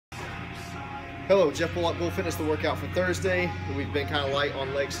Hello, Jeff BullFitness, the workout for Thursday. We've been kind of light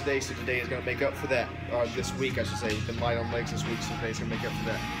on legs today, so today is going to make up for that. This week, I should say. We've been light on legs this week, so today's going to make up for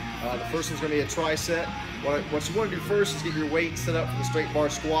that. The first one's going to be a tricep. What you want to do first is get your weight set up for the straight bar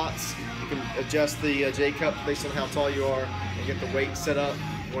squats. You can adjust the J-cup based on how tall you are and get the weight set up.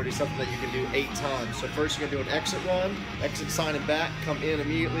 You want to do something that you can do 8 times. So first you're going to do an exit run, exit sign and back, come in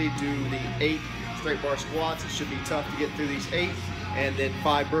immediately, do the 8 straight bar squats. It should be tough to get through these 8. And then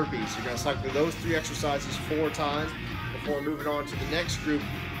 5 burpees. You're going to cycle through those 3 exercises 4 times before moving on to the next group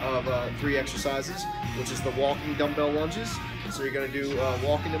of 3 exercises, which is the walking dumbbell lunges. So you're going to do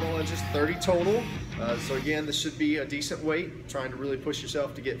walking dumbbell lunges, 30 total. So again, this should be a decent weight, trying to really push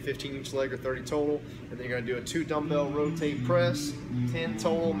yourself to get 15 each leg or 30 total. And then you're going to do a 2 dumbbell rotate press, 10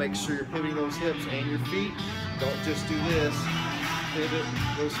 total. Make sure you're pivoting those hips and your feet. Don't just do this. Pivot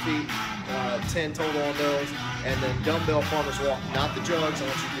those feet, 10 total on those, and then dumbbell farmer's walk, not the jogs. I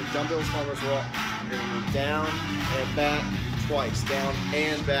want you to do dumbbell farmer's walk. You're going to move down and back twice, down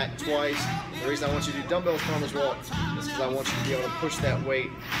and back twice. The reason I want you to do dumbbell farmer's walk is because I want you to be able to push that weight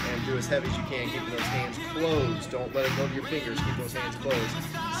and do as heavy as you can, keeping those hands closed. Don't let it go to your fingers, keep those hands closed.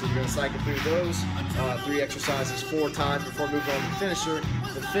 So you're going to cycle through those 3 exercises 4 times before moving on to the finisher.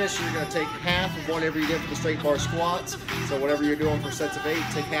 The finisher, you're going to take half of whatever you did for the straight bar squats. So whatever you're doing for sets of 8,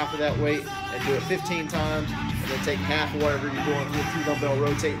 take half of that weight and do it 15 times. And then take half of whatever you're doing for the 2 dumbbell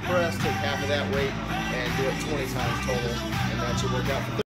rotate press, take half of that weight and do it 20 times total. And that's your workout for